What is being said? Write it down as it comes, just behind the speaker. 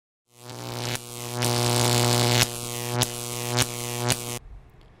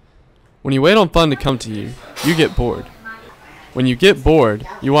When you wait on fun to come to you, you get bored. When you get bored,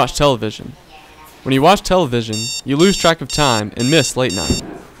 you watch television. When you watch television, you lose track of time and miss late night.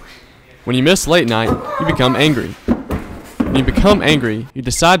 When you miss late night, you become angry. When you become angry, you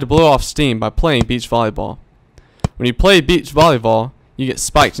decide to blow off steam by playing beach volleyball. When you play beach volleyball, you get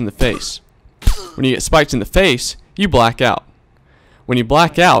spiked in the face. When you get spiked in the face, you black out. When you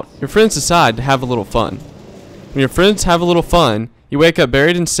black out, your friends decide to have a little fun. When your friends have a little fun, you wake up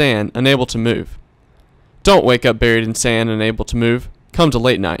buried in sand, unable to move. Don't wake up buried in sand, unable to move. Come to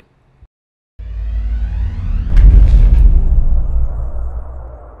late night.